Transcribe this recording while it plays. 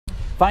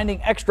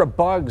Finding extra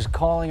bugs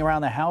calling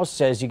around the house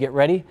says you get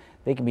ready.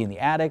 They can be in the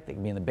attic, they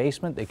can be in the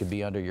basement, they could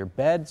be under your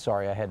bed.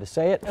 Sorry, I had to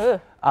say it.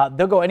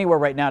 They'll go anywhere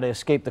right now to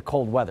escape the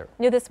cold weather.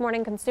 New this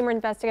morning, consumer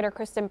investigator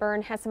Kristen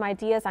Byrne has some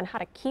ideas on how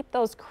to keep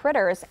those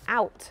critters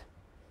out.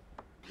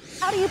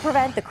 How do you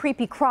prevent the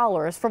creepy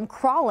crawlers from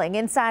crawling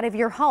inside of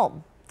your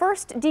home?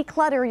 First,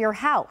 declutter your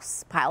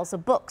house. Piles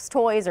of books,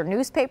 toys, or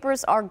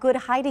newspapers are good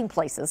hiding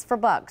places for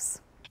bugs.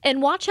 And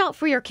watch out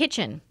for your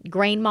kitchen.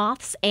 Grain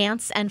moths,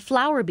 ants, and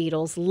flower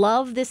beetles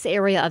love this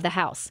area of the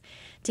house.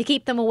 To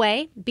keep them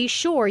away, be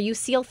sure you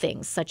seal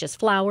things such as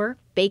flour,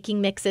 baking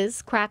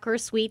mixes,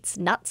 crackers, sweets,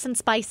 nuts, and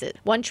spices.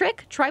 One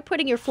trick, try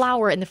putting your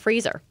flour in the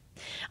freezer.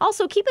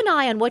 Also, keep an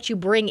eye on what you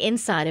bring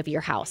inside of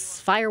your house.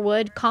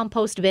 Firewood,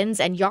 compost bins,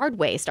 and yard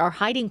waste are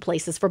hiding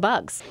places for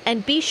bugs.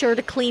 And be sure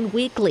to clean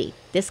weekly.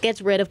 This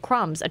gets rid of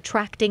crumbs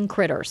attracting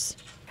critters.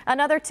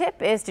 Another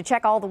tip is to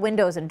check all the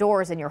windows and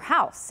doors in your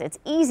house. It's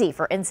easy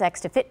for insects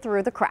to fit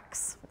through the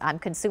cracks. I'm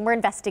consumer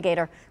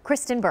investigator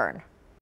Kristen Byrne.